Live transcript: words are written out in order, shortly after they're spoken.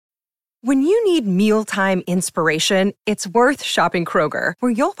When you need mealtime inspiration, it's worth shopping Kroger,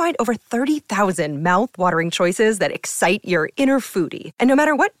 where you'll find over 30,000 mouth-watering choices that excite your inner foodie. And no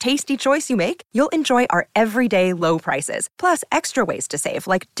matter what tasty choice you make, you'll enjoy our everyday low prices, plus extra ways to save,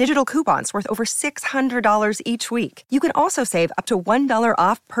 like digital coupons worth over $600 each week. You can also save up to $1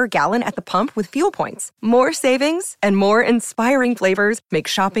 off per gallon at the pump with fuel points. More savings and more inspiring flavors make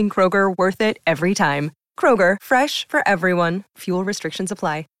shopping Kroger worth it every time. Kroger, fresh for everyone. Fuel restrictions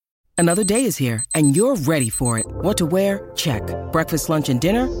apply. Another day is here, and you're ready for it. What to wear? Check. Breakfast, lunch, and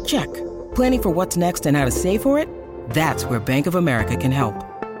dinner? Check. Planning for what's next and how to save for it? That's where Bank of America can help.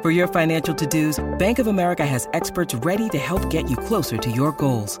 For your financial to-dos, Bank of America has experts ready to help get you closer to your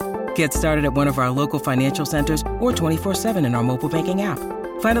goals. Get started at one of our local financial centers or 24/7 in our mobile banking app.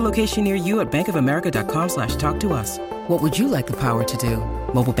 Find a location near you at bankofamerica.com/talktous. What would you like the power to do?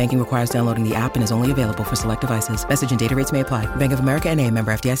 Mobile banking requires downloading the app and is only available for select devices. Message and data rates may apply. Bank of America N.A.,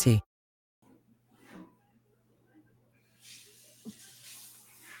 member FDIC.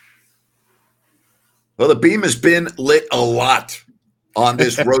 Well, the beam has been lit a lot on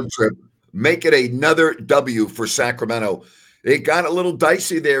this road trip. Make it another W for Sacramento. It got a little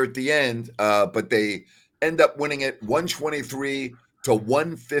dicey there at the end, but they end up winning it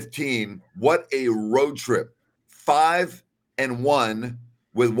 123-115. What a road trip. 5-1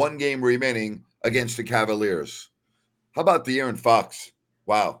 with one game remaining against the Cavaliers. How about the Aaron Fox?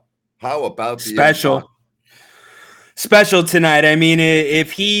 Wow. How about the special? Special tonight. I mean,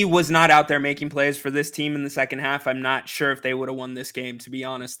 if he was not out there making plays for this team in the second half, I'm not sure if they would have won this game, to be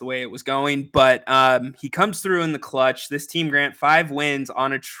honest, the way it was going. But he comes through in the clutch. This team, Grant, 5 wins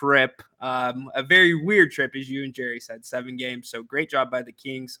on a trip. A very weird trip, as you and Jerry said, 7 games. So great job by the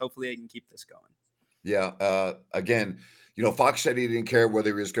Kings. Hopefully they can keep this going. Yeah. Again, Fox said he didn't care whether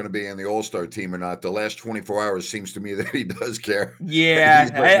he was going to be in the All-Star team or not. The last 24 hours seems to me that he does care.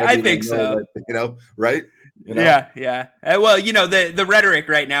 Yeah, I think so. Right? Yeah. Well, the rhetoric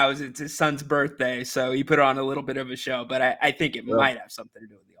right now is it's his son's birthday, so he put on a little bit of a show, but I think it might have something to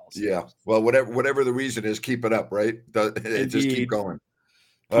do with the All-Star. Yeah. Well, whatever the reason is, keep it up, right? Just keep going.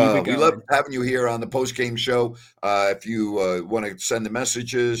 We love having you here on the post-game show. If you want to send the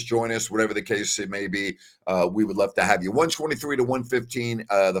messages, join us, whatever the case it may be, we would love to have you. 123-115,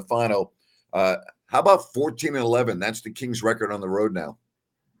 the final. How about 14-11? That's the Kings' record on the road now.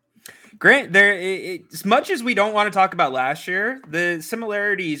 Grant, as much as we don't want to talk about last year, the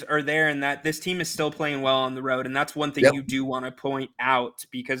similarities are there in that this team is still playing well on the road, and that's one thing you do want to point out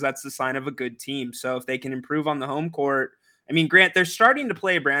because that's the sign of a good team. So if they can improve on the home court, I mean, Grant, they're starting to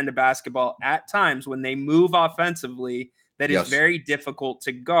play a brand of basketball at times when they move offensively that is very difficult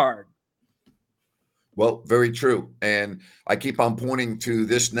to guard. Well, very true. And I keep on pointing to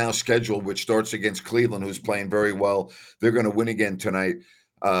this now schedule, which starts against Cleveland, who's playing very well. They're going to win again tonight.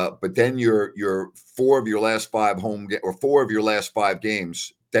 But then your 4 of your last 5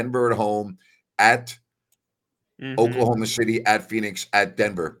 games, Denver at home, at Oklahoma City, at Phoenix, at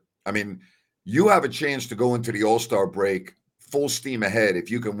Denver. I mean, you have a chance to go into the All-Star break full steam ahead if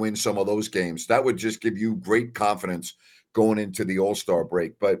you can win some of those games. That would just give you great confidence going into the All-Star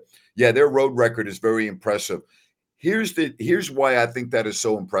break. But yeah, their road record is very impressive. Here's why I think that is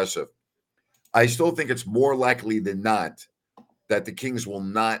so impressive. I still think it's more likely than not that the Kings will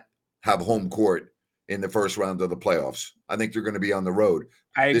not have home court in the first round of the playoffs. I think they're going to be on the road.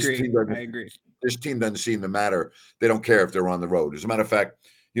 I agree. This team doesn't seem to matter. They don't care if they're on the road. As a matter of fact,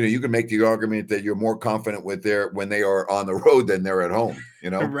 you can make the argument that you're more confident when they are on the road than they're at home,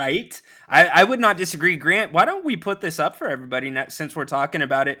 Right. I would not disagree. Grant, why don't we put this up for everybody since we're talking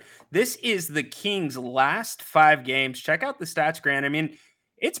about it? This is the Kings' last 5 games. Check out the stats, Grant. I mean,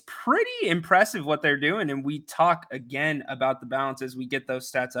 it's pretty impressive what they're doing. And we talk again about the balance as we get those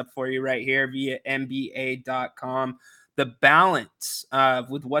stats up for you right here via NBA.com. The balance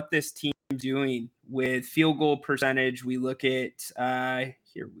with what this team is doing with field goal percentage. We look at,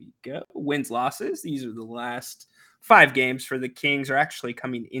 here we go, wins, losses. These are the last 5 games for the Kings are actually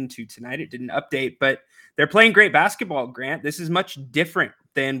coming into tonight. It didn't update, but they're playing great basketball, Grant. This is much different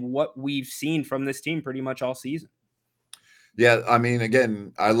than what we've seen from this team pretty much all season. Yeah, I mean,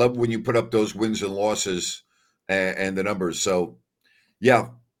 again, I love when you put up those wins and losses and the numbers. So, yeah,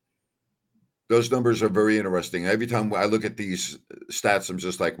 those numbers are very interesting. Every time I look at these stats, I'm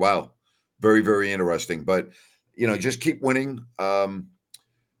just like, wow, very, very interesting. But, just keep winning.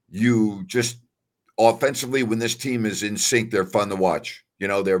 You just offensively, when this team is in sync, they're fun to watch.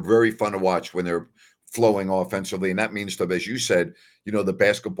 They're very fun to watch when they're flowing offensively. And that means, as you said, the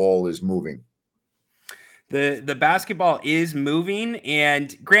basketball is moving. The basketball is moving,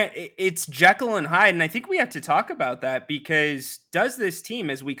 and Grant, it's Jekyll and Hyde, and I think we have to talk about that because does this team,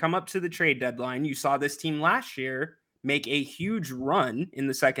 as we come up to the trade deadline, you saw this team last year make a huge run in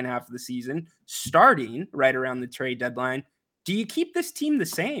the second half of the season, starting right around the trade deadline. Do you keep this team the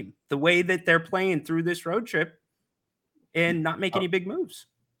same, the way that they're playing through this road trip, and not make any big moves?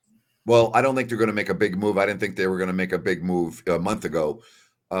 Well, I don't think they're going to make a big move. I didn't think they were going to make a big move a month ago.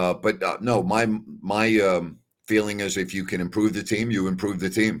 No, my feeling is if you can improve the team, you improve the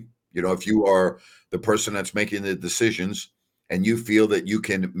team. You know, if you are the person that's making the decisions and you feel that you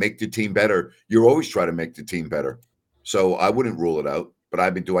can make the team better, you always try to make the team better. So I wouldn't rule it out.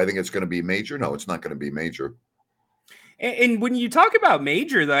 But do I think it's going to be major? No, it's not going to be major. And when you talk about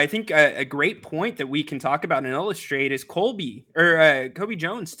major, though, I think a great point that we can talk about and illustrate is Kobe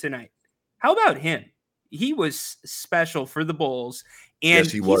Jones tonight. How about him? He was special for the Bulls, and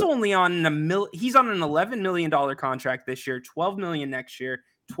Yes, he's only on he's on an $11 million contract this year, $12 million next year,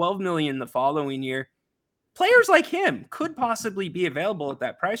 $12 million the following year. Players like him could possibly be available at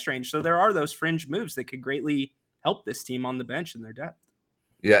that price range. So there are those fringe moves that could greatly help this team on the bench in their depth.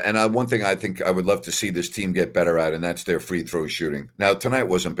 Yeah, and one thing I think I would love to see this team get better at, and that's their free throw shooting. Now, tonight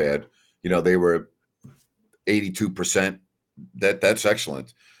wasn't bad. You know, they were 82%. That's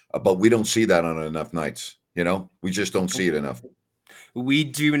excellent. But we don't see that on enough nights. You know, we just don't see it enough. We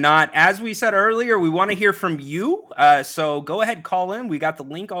do not. As we said earlier, we want to hear from you. So go ahead, call in. We got the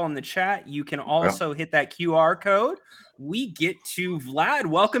link all in the chat. You can also hit that QR code. We get to Vlad.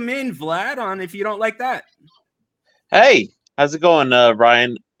 Welcome in, Vlad, on If You Don't Like That. Hey, how's it going,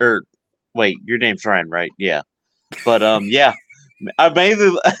 Ryan? Or wait, your name's Ryan, right? Yeah. But yeah, I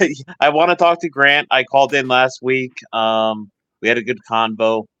want to talk to Grant. I called in last week. We had a good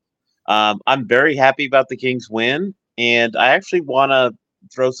convo. I'm very happy about the Kings win, and I actually want to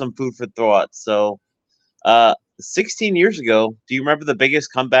throw some food for thought. So, 16 years ago, do you remember the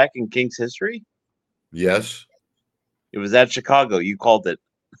biggest comeback in Kings history? Yes. It was at Chicago. You called it.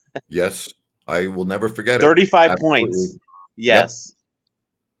 Yes. I will never forget it. 35 Absolutely. points. Yes.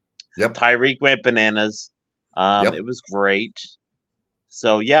 Yep. Tyreek went bananas. It was great.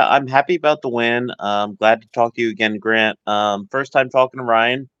 So yeah, I'm happy about the win. Glad to talk to you again, Grant. First time talking to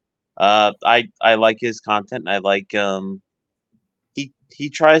Ryan. I like his content. I like he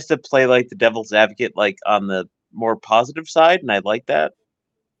tries to play like the devil's advocate, like on the more positive side, and I like that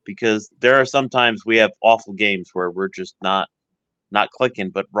because there are sometimes we have awful games where we're just not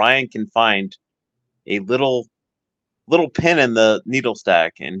clicking, but Ryan can find a little pin in the needle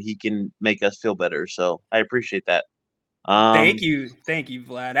stack, and he can make us feel better. So I appreciate that. Thank you,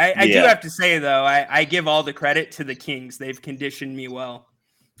 Vlad. I do have to say though, I give all the credit to the Kings. They've conditioned me well.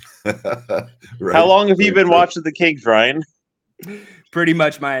 Right. How long have you been watching the Kings, Ryan? Pretty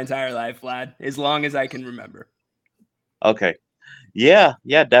much my entire life, Vlad. As long as I can remember. Okay. Yeah,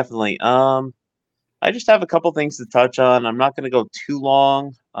 definitely. I just have a couple things to touch on. I'm not going to go too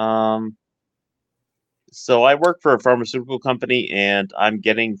long. So I work for a pharmaceutical company, and I'm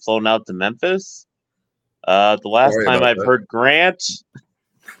getting flown out to Memphis. The last time I've heard Grant,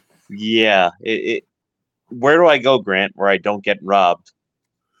 yeah. Where do I go, Grant, where I don't get robbed?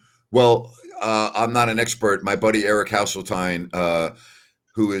 Well, I'm not an expert. My buddy Eric Hasseltine,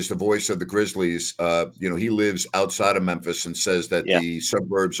 who is the voice of the Grizzlies, he lives outside of Memphis and says that the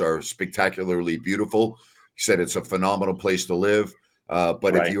suburbs are spectacularly beautiful. He said it's a phenomenal place to live.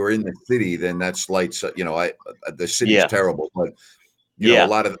 But if you're in the city, then that's lights. The city is terrible. But there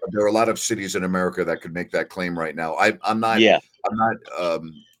are a lot of cities in America that could make that claim right now. I'm not.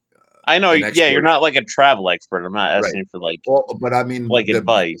 I know. Yeah, you're not like a travel expert. I'm not asking for but I mean, like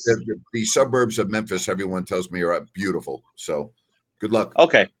advice. The suburbs of Memphis, everyone tells me are beautiful. So, good luck.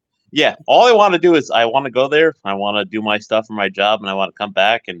 Okay. Yeah. All I want to do is I want to go there. I want to do my stuff for my job, and I want to come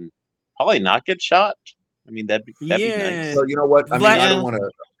back and probably not get shot. I mean, that'd be nice. So you know what? I mean, I don't want to.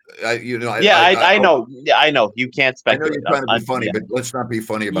 I know. Yeah, I know. You can't speculate. I know you're trying to be funny, but let's not be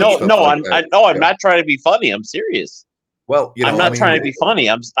funny about stuff I'm not trying to be funny. I'm serious. Well, I'm not trying to be funny.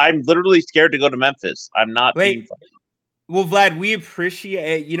 I'm literally scared to go to Memphis. I'm not being funny. Well, Vlad, we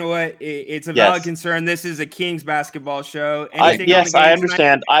appreciate. You know what? It's a valid concern. This is a Kings basketball show. I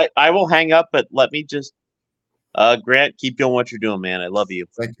understand. I will hang up, but let me just. Grant, keep doing what you're doing, man. I love you.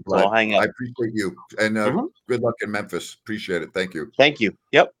 Thank you, Vlad. So I'll hang up. I appreciate you, and good luck in Memphis. Appreciate it. Thank you. Thank you.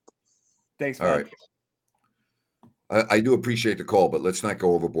 Yep. Thanks, Vlad. All right. I do appreciate the call, but let's not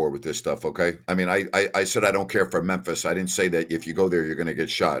go overboard with this stuff, okay? I mean, I said I don't care for Memphis. I didn't say that if you go there, you're going to get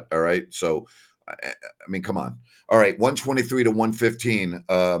shot, all right? So, I mean, come on. All right, 123 to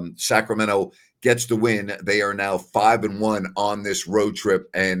 115. Sacramento gets the win. They are now 5-1 on this road trip,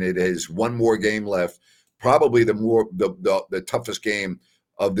 and it is one more game left probably the toughest game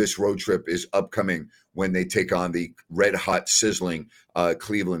of this road trip is upcoming when they take on the red hot sizzling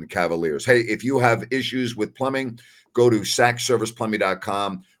Cleveland Cavaliers. Hey, if you have issues with plumbing, go to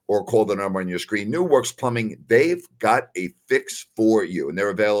sackserviceplumbing.com or call the number on your screen. New Works Plumbing, they've got a fix for you, and they're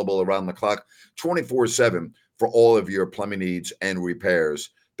available around the clock 24/7 for all of your plumbing needs and repairs.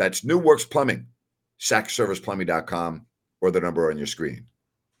 That's New Works Plumbing, sackserviceplumbing.com or the number on your screen.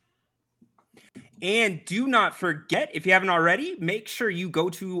 And do not forget, if you haven't already, make sure you go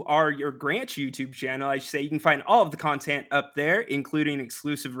to your Grant's YouTube channel. I should say you can find all of the content up there, including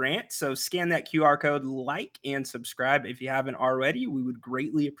exclusive rants. So scan that QR code, like, and subscribe if you haven't already. We would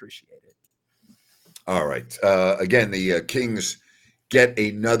greatly appreciate it. All right. Again, the Kings get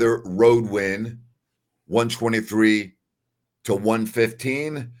another road win,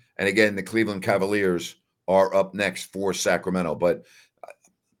 123-115. And again, the Cleveland Cavaliers are up next for Sacramento. But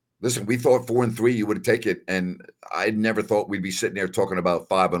listen, we thought 4-3 you would take it, and I never thought we'd be sitting there talking about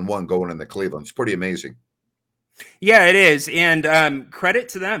 5-1 going into Cleveland. It's pretty amazing. Yeah, it is, and credit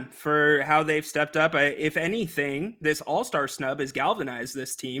to them for how they've stepped up. If anything, this All-Star snub has galvanized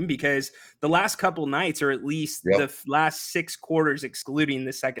this team because the last couple nights, or at least the last 6 quarters, excluding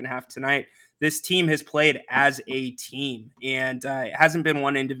the second half tonight, this team has played as a team, and it hasn't been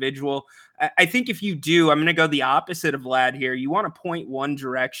one individual. I think if you do, I'm going to go the opposite of Vlad here. You want to point one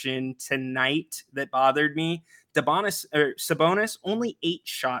direction tonight that bothered me. Sabonis, only 8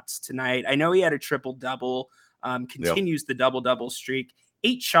 shots tonight. I know he had a triple-double, continues the double-double streak.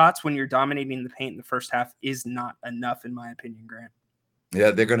 8 shots when you're dominating the paint in the first half is not enough, in my opinion, Grant. Yeah,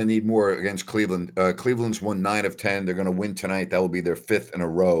 they're going to need more against Cleveland. Cleveland's won 9 of 10. They're going to win tonight. That will be their 5th in a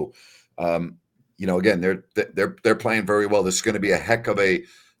row. Again, they're playing very well. This is going to be a heck of a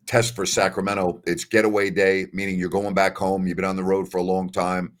test for Sacramento. It's getaway day, meaning you're going back home. You've been on the road for a long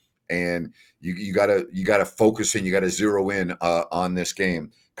time, and you gotta focus and you gotta zero in on this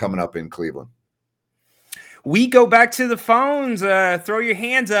game coming up in Cleveland. We go back to the phones. Throw your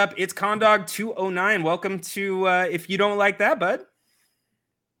hands up. It's Condog 209. Welcome to If You Don't Like That, Bud.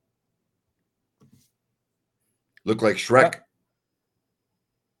 Look like Shrek.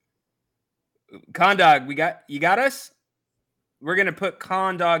 Condog, you got us? We're going to put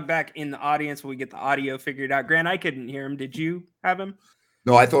Condog back in the audience when we get the audio figured out. Grant, I couldn't hear him. Did you have him?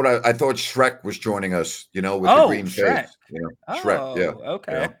 No, I thought Shrek was joining us, with the green Shrek. face. Shrek, yeah.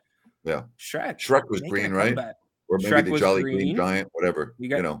 Okay. Yeah. Shrek was green, right? Or maybe Shrek the was Jolly Green Giant, whatever. You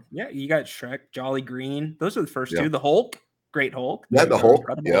got Shrek, Jolly Green. Those are the first two. The Hulk, great Hulk. Yeah, the Hulk.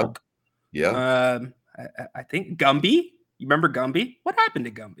 Yeah. Hulk. Yeah. I think Gumby. You remember Gumby? What happened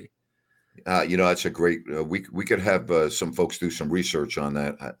to Gumby? That's a great. We could have some folks do some research on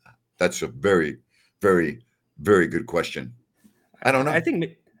that. That's a very, very, very good question. I don't know. I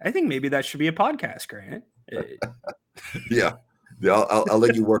think maybe that should be a podcast, Grant. Yeah. I'll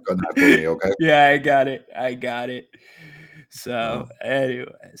let you work on that for me. Okay. Yeah, I got it. So,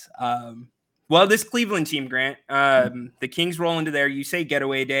 anyways, well, this Cleveland team, Grant, the Kings roll into there. You say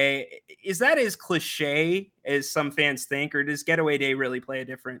getaway day. Is that as cliche as some fans think, or does getaway day really play a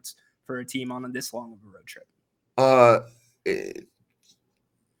difference for a team on this long of a road trip?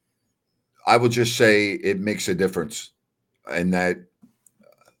 I would just say it makes a difference, and that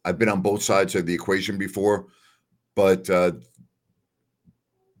I've been on both sides of the equation before, but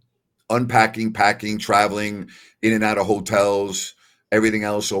unpacking, packing, traveling in and out of hotels, everything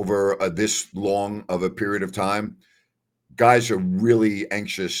else over this long of a period of time, guys are really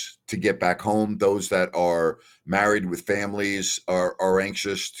anxious to get back home. Those that are married with families are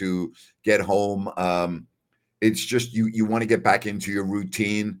anxious to get home. It's just you want to get back into your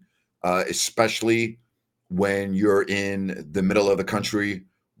routine, especially when you're in the middle of the country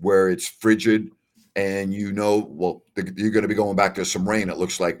where it's frigid and you're going to be going back to some rain. It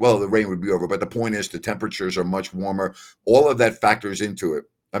looks like, the rain would be over. But the point is the temperatures are much warmer. All of that factors into it.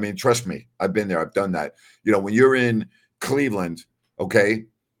 I mean, trust me, I've been there. I've done that. When you're in Cleveland, okay,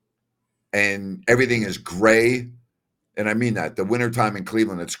 and everything is gray, and I mean that. The wintertime in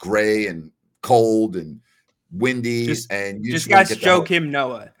Cleveland, it's gray and cold and windy. And you just ask Joakim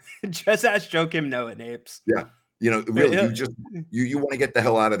Noah. Just ask Joakim Noah, Napes. Yeah. Really, you want to get the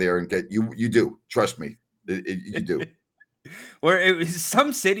hell out of there and you do. Trust me, you do.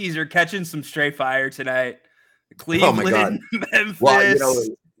 Some cities are catching some stray fire tonight. Cleveland, oh my God. Memphis. Well,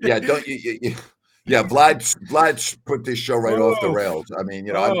 don't you? Yeah, Vlad put this show right off the rails. I mean,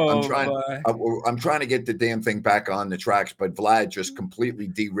 I'm trying to get the damn thing back on the tracks, but Vlad just completely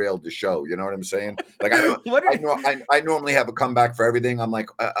derailed the show. You know what I'm saying? Like I normally have a comeback for everything. I'm like,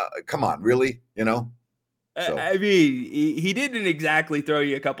 come on, really? So I mean, he didn't exactly throw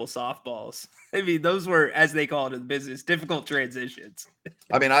you a couple softballs. I mean, those were, as they call it in business, difficult transitions.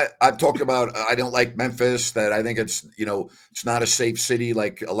 I mean, I've talked about I don't like Memphis, that I think it's, it's not a safe city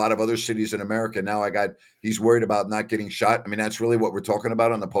like a lot of other cities in America. Now he's worried about not getting shot. I mean, that's really what we're talking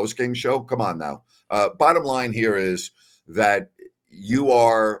about on the post-game show. Come on now. Bottom line here is that you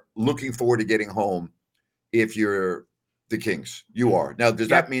are looking forward to getting home if you're the Kings. You are. Now, does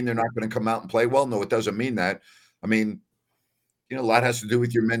that mean they're not going to come out and play well? No, it doesn't mean that. I mean, a lot has to do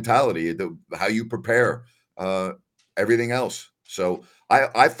with your mentality, how you prepare, everything else. So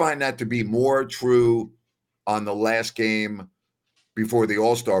I find that to be more true on the last game before the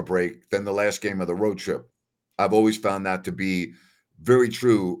All-Star break than the last game of the road trip. I've always found that to be very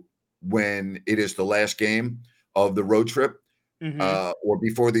true when it is the last game of the road trip, or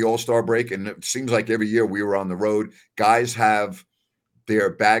before the All-Star break. And it seems like every year we were on the road, guys have their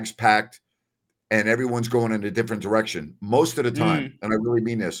bags packed and everyone's going in a different direction most of the time. And I really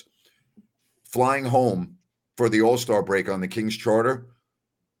mean this. Flying home for the All-Star break on the Kings charter,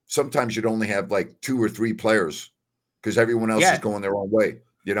 sometimes you'd only have like 2 or 3 players because everyone else is going their own way,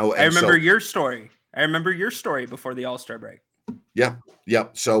 And I remember your story. I remember your story before the All-Star break. Yeah.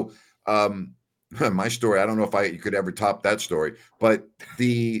 So my story, I don't know if you could ever top that story, but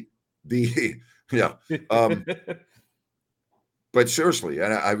yeah. But seriously,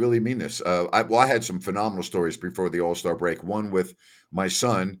 and I really mean this. I had some phenomenal stories before the All-Star break. One with my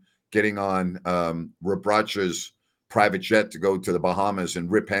son getting on Rabracha's private jet to go to the Bahamas,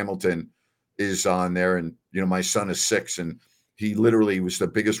 and Rip Hamilton is on there. And, my son is 6, and he literally was the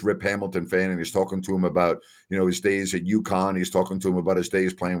biggest Rip Hamilton fan. And he's talking to him about, his days at UConn. He's talking to him about his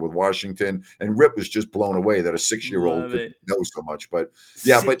days playing with Washington. And Rip was just blown away that a 6-year-old could know so much. But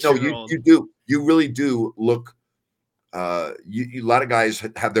yeah, but no, you really do look. A lot of guys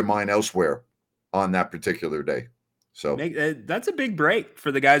have their mind elsewhere on that particular day. So that's a big break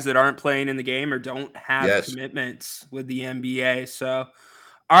for the guys that aren't playing in the game or don't have commitments with the NBA. So,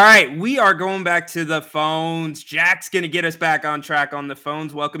 all right, we are going back to the phones. Jack's going to get us back on track on the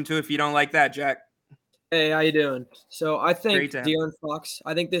phones. Welcome to If You Don't Like That, Jack. Hey, how you doing? So I think De'Aaron Fox,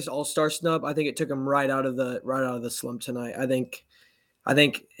 I think this All-Star snub, I think it took him right out of the slump tonight. I think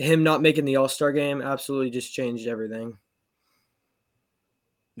him not making the All-Star game absolutely just changed everything.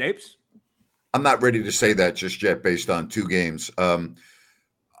 Napes? I'm not ready to say that just yet based on 2 games.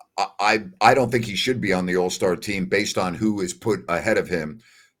 I don't think he should be on the All-Star team based on who is put ahead of him.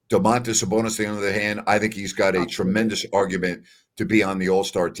 Domantas Sabonis, on the other hand, I think he's got a tremendous argument to be on the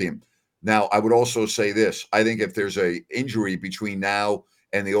All-Star team. Now, I would also say this. I think if there's a injury between now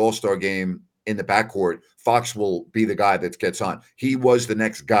and the All-Star game in the backcourt, Fox will be the guy that gets on. He was the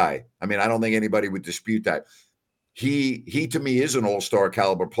next guy. I mean, I don't think anybody would dispute that. He to me is an All-Star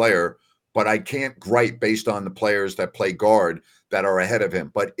caliber player, but I can't gripe based on the players that play guard that are ahead of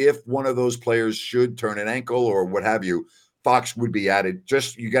him. But if one of those players should turn an ankle or what have you, Fox would be added.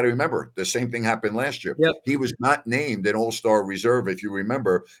 Just, you got to remember, the same thing happened last year. Yep. He was not named an All-Star reserve, if you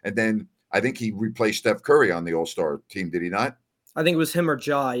remember. And then I think he replaced Steph Curry on the All-Star team. Did he not? I think it was him or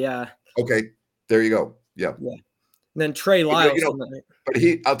Ja, yeah. Okay, there you go. Yeah. And then Trey Lyles. But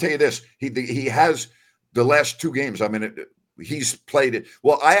I'll tell you this, he has the last 2 games. I mean, he's played it.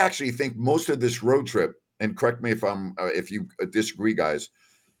 Well, I actually think most of this road trip, and correct me if you disagree, guys,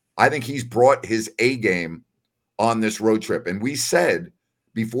 I think he's brought his A game on this road trip. And we said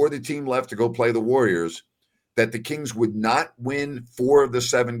before the team left to go play the Warriors that the Kings would not win 4 of the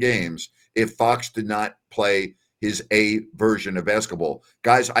 7 games if Fox did not play his A version of basketball.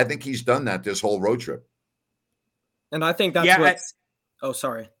 Guys, I think he's done that this whole road trip. And I think that's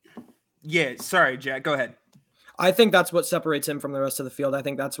sorry. Yeah, sorry, Jack. Go ahead. I think that's what separates him from the rest of the field. I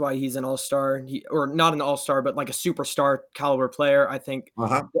think that's why he's an all-star, or not an all-star, but like a superstar caliber player. I think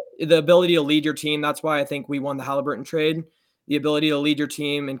the ability to lead your team, that's why I think we won the Halliburton trade. The ability to lead your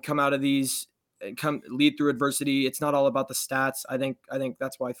team and come out of these, lead through adversity. It's not all about the stats. I think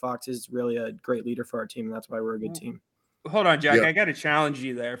that's why Fox is really a great leader for our team, and that's why we're a good team. Hold on, Jack. I got to challenge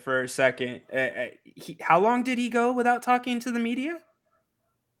you there for a second. How long did he go without talking to the media?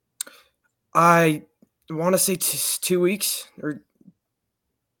 I want to say 2 weeks, or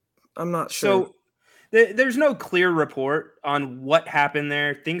I'm not sure. So there's no clear report on what happened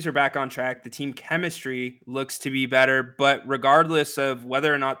there. Things are back on track. The team chemistry looks to be better, but regardless of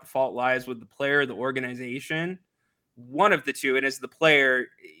whether or not the fault lies with the player or the organization, one of the two, and as the player,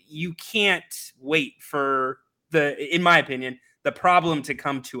 you can't wait for in my opinion, the problem to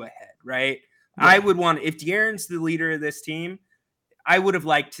come to a head, right? Yeah. I would want, if De'Aaron's the leader of this team, I would have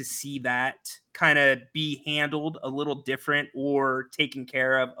liked to see that kind of be handled a little different or taken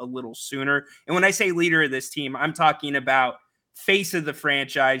care of a little sooner. And when I say leader of this team, I'm talking about face of the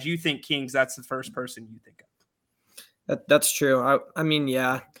franchise. You think Kings, that's the first person you think of. That's true. I mean,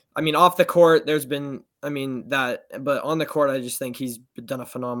 yeah. I mean, off the court, there's been, but on the court, I just think he's done a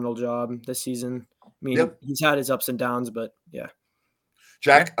phenomenal job this season. I mean, he's had his ups and downs, but yeah.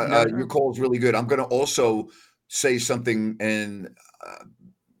 Jack, your call is really good. I'm going to also say something, and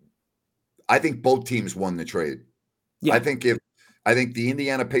I think both teams won the trade. Yeah. I think the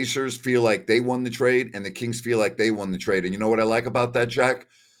Indiana Pacers feel like they won the trade, and the Kings feel like they won the trade. And you know what I like about that, Jack?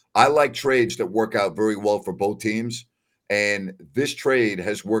 I like trades that work out very well for both teams. And this trade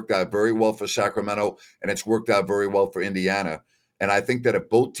has worked out very well for Sacramento, and it's worked out very well for Indiana. And I think that if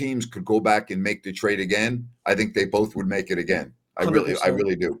both teams could go back and make the trade again, I think they both would make it again. I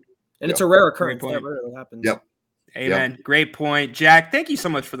really do. And it's a rare occurrence. That rarely happens. Yep. Amen. Yep. Great point. Jack, thank you so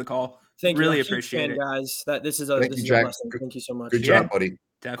much for the call. Thank you. Really appreciate it. Guys. This is a blessing. Thank you so much. Good job, buddy.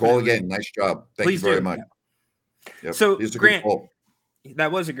 Definitely. Call again. Nice job. Thank you very much. Yep. So, Grant,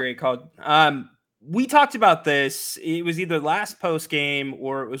 that was a great call. We talked about this. It was either last post game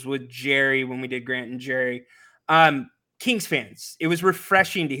or it was with Jerry when we did Grant and Jerry. Kings fans, it was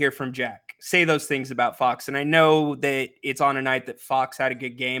refreshing to hear from Jack say those things about Fox. And I know that it's on a night that Fox had a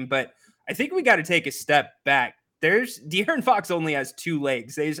good game, but I think we got to take a step back. De'Aaron Fox only has 2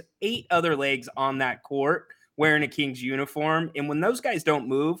 legs. There's 8 other legs on that court wearing a Kings uniform. And when those guys don't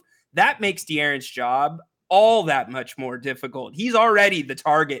move, that makes De'Aaron's job all that much more difficult. He's already the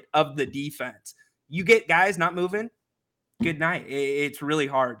target of the defense. You get guys not moving, good night. It's really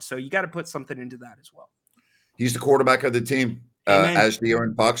hard. So you got to put something into that as well. He's the quarterback of the team. As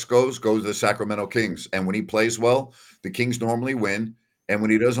De'Aaron Fox goes the Sacramento Kings. And when he plays well, the Kings normally win. And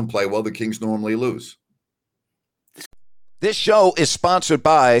when he doesn't play well, the Kings normally lose. This show is sponsored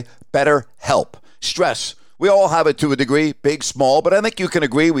by BetterHelp. Stress. We all have it to a degree, big, small, but I think you can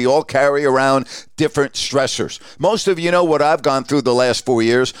agree we all carry around different stressors. Most of you know what I've gone through the last 4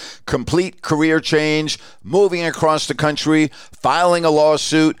 years. Complete career change, moving across the country, filing a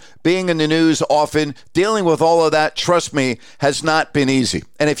lawsuit, being in the news often, dealing with all of that, trust me, has not been easy.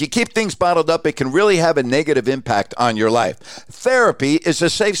 And if you keep things bottled up, it can really have a negative impact on your life. Therapy is a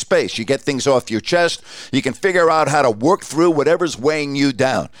safe space. You get things off your chest. You can figure out how to work through whatever's weighing you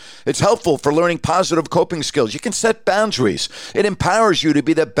down. It's helpful for learning positive coping skills. You can set boundaries. It empowers you to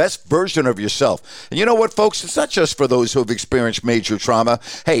be the best version of yourself. And you know what, folks? It's not just for those who have experienced major trauma.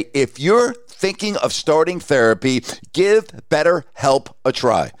 Hey, if you're thinking of starting therapy, give BetterHelp a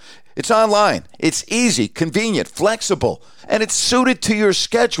try. It's online. It's easy, convenient, flexible, and it's suited to your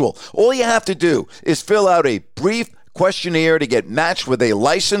schedule. All you have to do is fill out a brief questionnaire to get matched with a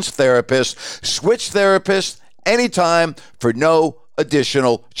licensed therapist. Switch therapists anytime for no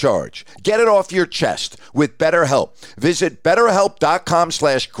additional charge. Get it off your chest with BetterHelp. Visit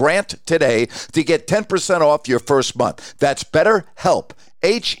BetterHelp.com/Grant today to get 10% off your first month. That's BetterHelp,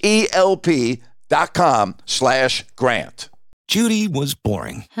 HELP.com/Grant. Judy was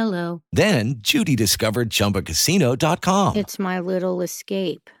boring. Hello. Then Judy discovered ChumbaCasino.com. It's my little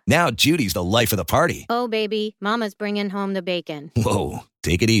escape. Now Judy's the life of the party. Oh, baby, mama's bringing home the bacon. Whoa,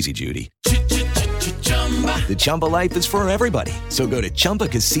 take it easy, Judy. The Chumba life is for everybody. So go to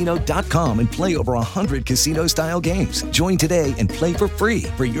ChumbaCasino.com and play over 100 casino-style games. Join today and play for free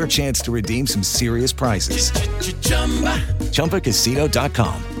for your chance to redeem some serious prizes.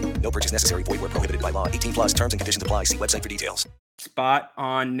 ChumbaCasino.com. No purchase necessary. Void where prohibited by law. 18+ terms and conditions apply. See website for details. Spot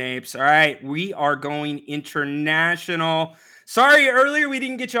on, Napes. All right, we are going international. Sorry, earlier we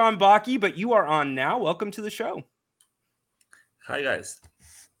didn't get you on, Baki, but you are on now. Welcome to the show. Hi, guys.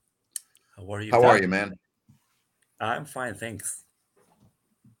 How are you? How are you, man? I'm fine, thanks.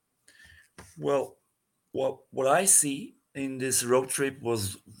 Well, what I see in this road trip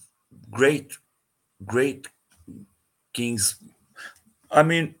was great Kings. I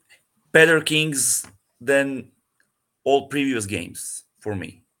mean, better Kings than all previous games for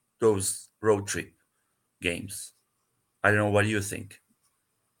me, those road trip games. I don't know, what do you think?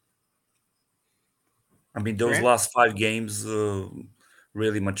 I mean, those last 5 games,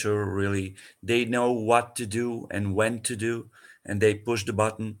 really mature, really, they know what to do and when to do, and they push the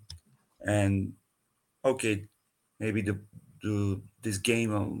button. And okay, maybe this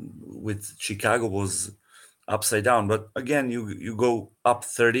game with Chicago was upside down, but again, you go up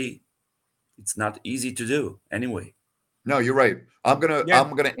 30, it's not easy to do anyway. No, you're right. I'm gonna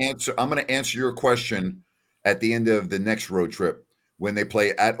answer your question at the end of the next road trip when they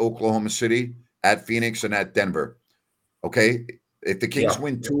play at Oklahoma City, at Phoenix, and at Denver. Okay, if the Kings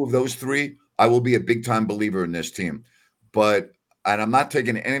win 2 of those 3, I will be a big time believer in this team. But and I'm not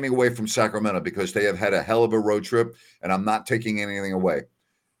taking anything away from Sacramento because they have had a hell of a road trip, and I'm not taking anything away.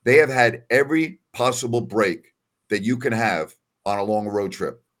 They have had every possible break that you can have on a long road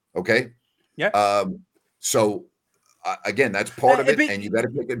trip. Okay. Yeah. So again, that's part of it, but- and you got to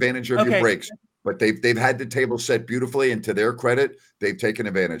take advantage of your breaks. But they've had the table set beautifully, and to their credit, they've taken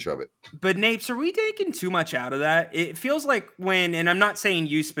advantage of it. But Napes, are we taking too much out of that? It feels like and I'm not saying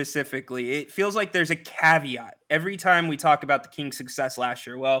you specifically, it feels like there's a caveat every time we talk about the Kings' success last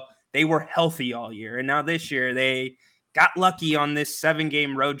year. Well, they were healthy all year, and now this year they got lucky on this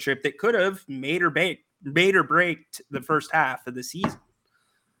 7-game road trip that could have made or break the first half of the season.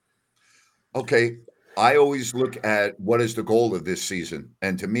 Okay. I always look at what is the goal of this season,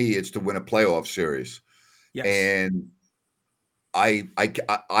 and to me, it's to win a playoff series. Yes. And I'm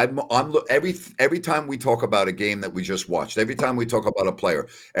every time we talk about a game that we just watched, every time we talk about a player,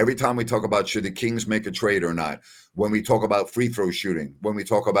 every time we talk about should the Kings make a trade or not, when we talk about free throw shooting, when we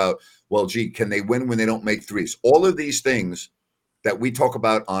talk about, well, gee, can they win when they don't make threes? All of these things that we talk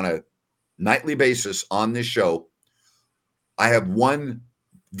about on a nightly basis on this show, I have one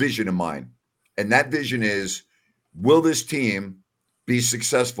vision in mind. And that vision is, will this team be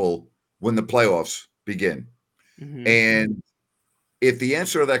successful when the playoffs begin? Mm-hmm. And if the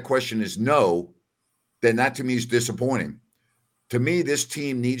answer to that question is no, then that to me is disappointing. To me, this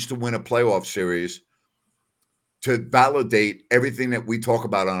team needs to win a playoff series to validate everything that we talk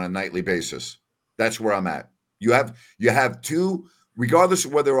about on a nightly basis. That's where I'm at. You have two, regardless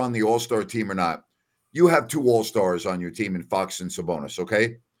of whether on the All-Star team or not, you have two All-Stars on your team in Fox and Sabonis,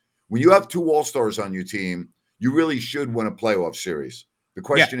 okay? When you have two All-Stars on your team, you really should win a playoff series. The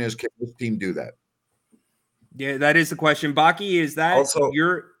question is, can this team do that? Yeah, that is the question. Baki, is that also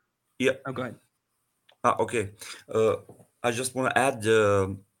your... Yeah. Oh, go ahead. Okay. I just want to add.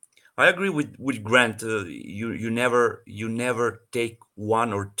 I agree with Grant. You never take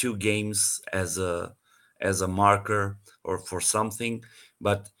 1 or 2 games as a marker or for something.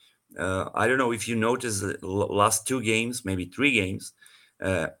 But I don't know if you noticed the last 2 games, maybe 3 games.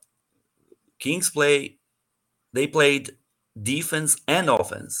 Kings they played defense and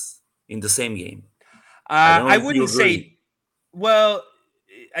offense in the same game. I don't know I if you wouldn't agree. say. Well,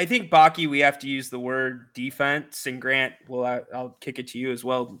 I think Baki, we have to use the word defense, and Grant, well, I'll kick it to you as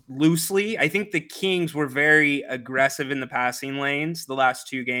well loosely. I think the Kings were very aggressive in the passing lanes the last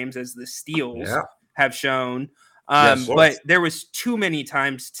 2 games, as the steals have shown. But there was too many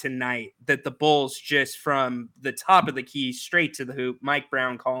times tonight that the Bulls just from the top of the key straight to the hoop. Mike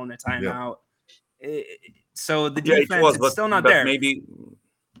Brown calling a timeout. So the defense is still not there. Maybe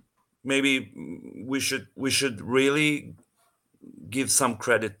we should really give some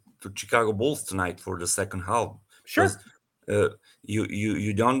credit to Chicago Bulls tonight for the second half. Sure.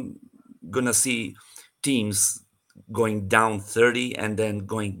 You don't gonna see teams going down 30 and then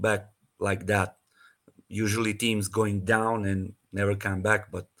going back like that. Usually teams going down and never come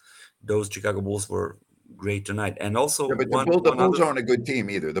back, but those Chicago Bulls were great tonight. And also, the Bulls aren't a good team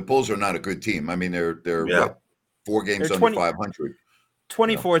either. The Bulls are not a good team. I mean, they're what, 4 games under 500.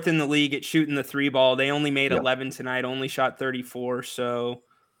 24th in the league at shooting the 3 ball. They only made 11 tonight, only shot 34. So,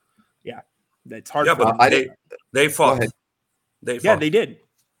 yeah, that's hard. Yeah, but they fought. Yeah, they did.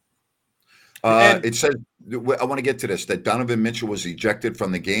 It says, I want to get to this, that Donovan Mitchell was ejected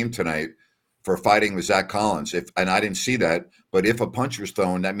from the game tonight for fighting with Zach Collins. And I didn't see that, but if a punch was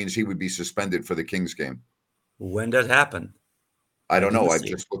thrown, that means he would be suspended for the Kings game. When that happened? I don't know. I'm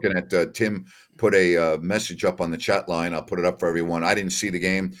just looking at Tim put a message up on the chat line. I'll put it up for everyone. I didn't see the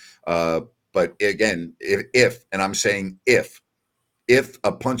game. But again, if and I'm saying if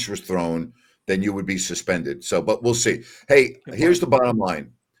a punch was thrown, then you would be suspended. So, but we'll see. Hey, here's the bottom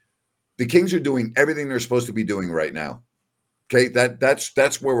line. The Kings are doing everything they're supposed to be doing right now. Okay,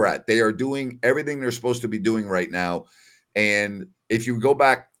 that's where we're at. They are doing everything they're supposed to be doing right now. And if you go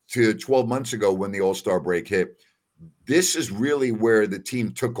back to 12 months ago when the All-Star break hit, this is really where the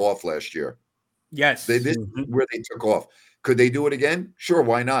team took off last year. Yes. This is where they took off. Could they do it again? Sure,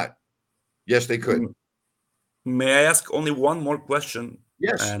 why not? Yes, they could. May I ask only one more question?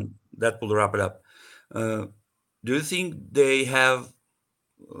 Yes. And that will wrap it up. Do you think they have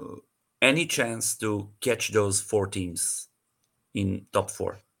any chance to catch those 4 teams in top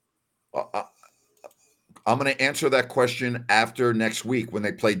 4? I'm going to answer that question after next week when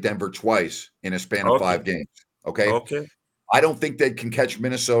they play Denver twice in a span of 5 games. Okay. I don't think they can catch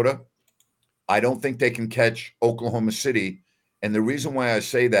Minnesota. I don't think they can catch Oklahoma City. And the reason why I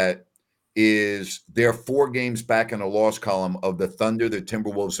say that is they're 4 games back in the loss column of the Thunder, the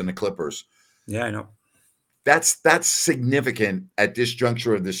Timberwolves, and the Clippers. Yeah, I know. That's significant at this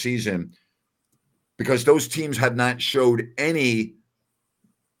juncture of the season because those teams have not showed any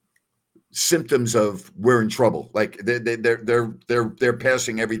symptoms of we're in trouble. Like they're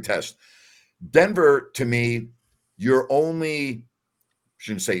passing every test. Denver, to me,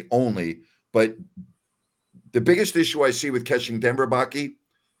 shouldn't say only, but the biggest issue I see with catching Denver, Baki,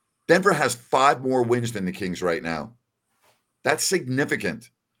 Denver has 5 more wins than the Kings right now. That's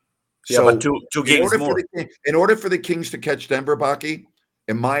significant. Yeah, So but two games more. In order for the Kings to catch Denver, Baki,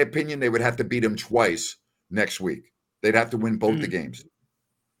 in my opinion, they would have to beat them twice next week. They'd have to win both the games.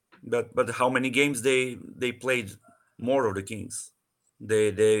 But how many games they played more of the Kings? They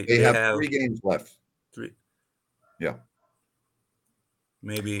have 3 games left. 3. Yeah.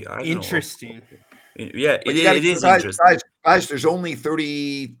 Maybe, I don't interesting. know. Yeah, it is interesting. Guys, there's only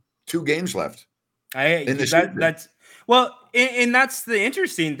 32 games left. That's well, and that's the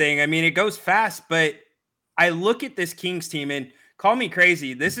interesting thing. I mean, it goes fast, but I look at this Kings team, and call me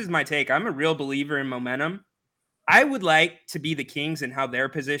crazy, this is my take. I'm a real believer in momentum. I would like to be the Kings and how they're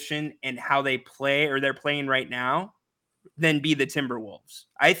positioned and how they play, or they're playing right now, than be the Timberwolves.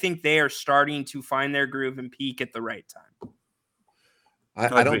 I think they are starting to find their groove and peak at the right time.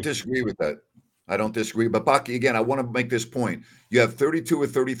 I don't disagree with that. I don't disagree. But Baki, again, I want to make this point. You have 32 or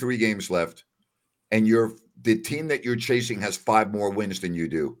 33 games left, and the team that you're chasing has 5 more wins than you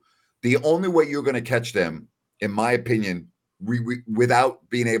do. The only way you're going to catch them, in my opinion, without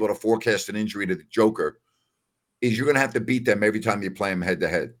being able to forecast an injury to the Joker, is you're going to have to beat them every time you play them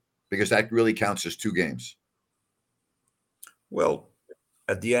head-to-head, because that really counts as 2 games. Well,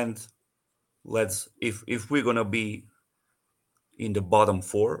 at the end, if we're going to be in the bottom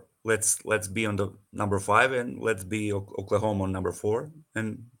 4, let's be on the number 5, and let's be Oklahoma on number 4,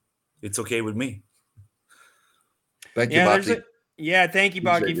 and it's okay with me. Thank you, Baki. Thank you,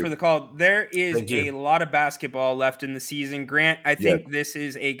 Baki, for the call. There is a lot of basketball left in the season. Grant, I think this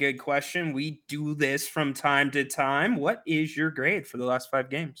is a good question. We do this from time to time. What is your grade for the last 5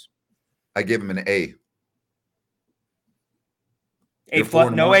 games? I give him an A. A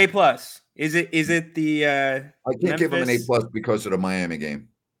plus, no A plus. Is it the I can't give him an A plus because of the Miami game.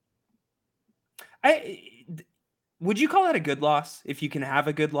 Would you call that a good loss if you can have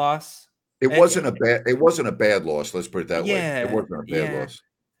a good loss? It wasn't a bad loss. Let's put it that way. It wasn't a bad loss.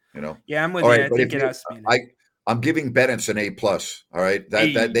 You know. Yeah, I'm with you. I think it has to be. I'm giving Bennett's an A plus. All right,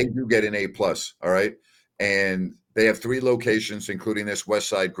 that they do get an A plus. All right, and they have 3 locations, including this West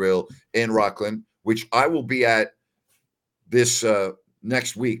Side Grill in Rockland, which I will be at this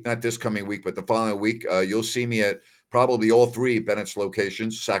next week, not this coming week, but the following week. You'll see me at probably all 3 Bennett's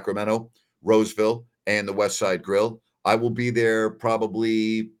locations: Sacramento, Roseville, and the West Side Grill. I will be there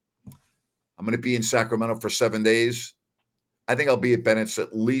probably. I'm going to be in Sacramento for 7 days. I think I'll be at Bennett's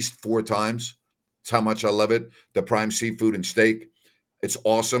at least 4 times. That's how much I love it. The prime seafood and steak. It's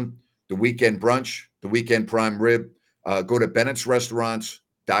awesome. The weekend brunch, the weekend prime rib. Go to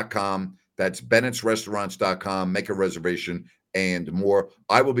Bennett'sRestaurants.com. That's Bennett'sRestaurants.com. Make a reservation and more.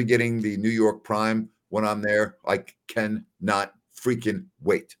 I will be getting the New York Prime when I'm there. I cannot freaking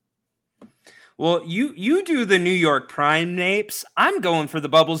wait. Well, you do the New York Prime, Napes. I'm going for the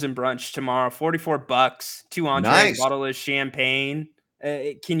Bubbles and Brunch tomorrow. $44, 2 entrees, bottle of champagne.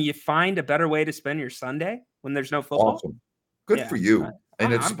 Can you find a better way to spend your Sunday when there's no football? Awesome. Good for you.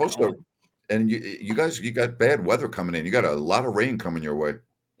 And it's supposed to. And you guys, you got bad weather coming in. You got a lot of rain coming your way.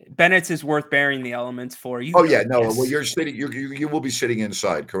 Bennett's is worth bearing the elements for you. Oh yeah, no. Well, you're sitting. You will be sitting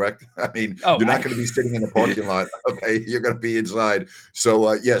inside, correct? I mean, you're not going to be sitting in the parking lot. Okay, you're going to be inside.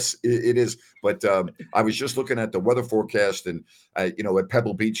 So yes, it is. But I was just looking at the weather forecast, and at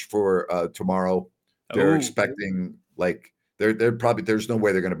Pebble Beach for tomorrow, they're expecting they're probably there's no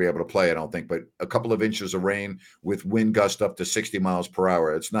way they're going to be able to play. I don't think, but a couple of inches of rain with wind gust up to 60 miles per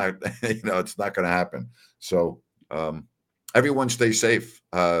hour. It's not it's not going to happen. So. Everyone stay safe.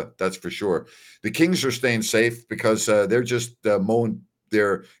 That's for sure. The Kings are staying safe because they're just mowing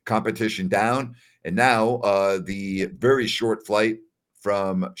their competition down. And now the very short flight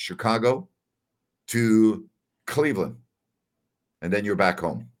from Chicago to Cleveland. And then you're back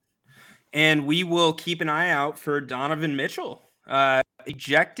home. And we will keep an eye out for Donovan Mitchell.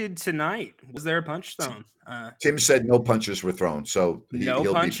 Ejected tonight. Was there a punch thrown? Tim said no punches were thrown. So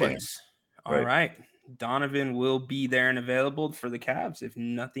no punches. Be playing. All right. Donovan will be there and available for the Cavs if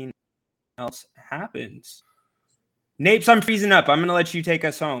nothing else happens. Napes, I'm freezing up. I'm going to let you take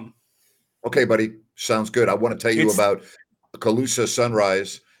us home. Okay, buddy. Sounds good. I want to tell you about Calusa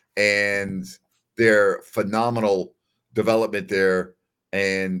Sunrise and their phenomenal development there,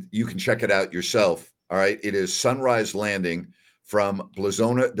 and you can check it out yourself. All right. It is Sunrise Landing from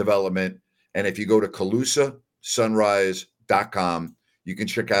Blazona Development. And if you go to CalusaSunrise.com, you can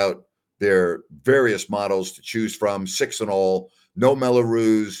check out There are various models to choose from, 6 in all, no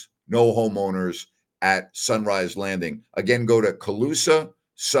Mellorews, no homeowners at Sunrise Landing. Again, go to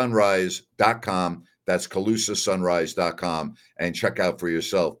CalusaSunrise.com. That's CalusaSunrise.com and check out for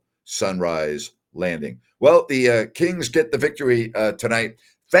yourself Sunrise Landing. Well, the Kings get the victory tonight.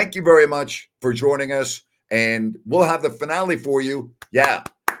 Thank you very much for joining us, and we'll have the finale for you. Yeah,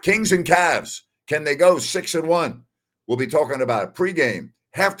 Kings and Cavs. Can they go 6-1? We'll be talking about pregame,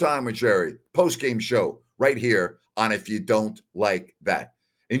 halftime with Jerry, postgame show right here on If You Don't Like That.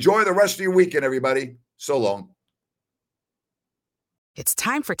 Enjoy the rest of your weekend, everybody. So long. It's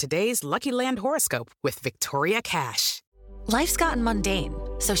time for today's Lucky Land horoscope with Victoria Cash. Life's gotten mundane,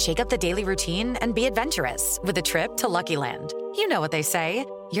 so shake up the daily routine and be adventurous with a trip to Lucky Land. You know what they say,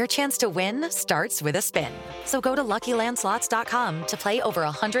 your chance to win starts with a spin. So go to LuckyLandSlots.com to play over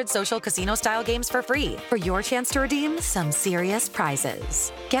 100 social casino-style games for free for your chance to redeem some serious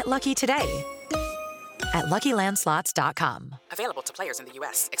prizes. Get lucky today at LuckyLandSlots.com. Available to players in the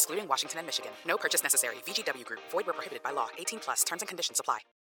U.S., excluding Washington and Michigan. No purchase necessary. VGW Group. Void where prohibited by law. 18+. Terms and conditions apply.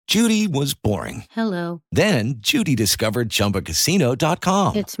 Judy was boring. Hello. Then Judy discovered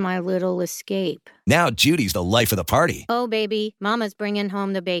ChumbaCasino.com. It's my little escape. Now Judy's the life of the party. Oh, baby, mama's bringing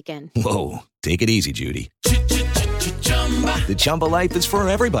home the bacon. Whoa, take it easy, Judy. The Chumba life is for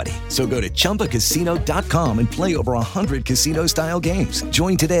everybody. So go to ChumbaCasino.com and play over 100 casino-style games.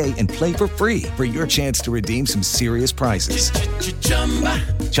 Join today and play for free for your chance to redeem some serious prizes.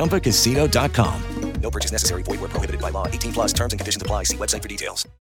 ChumbaCasino.com. No purchase necessary. Void where prohibited by law. 18+. Terms and conditions apply. See website for details.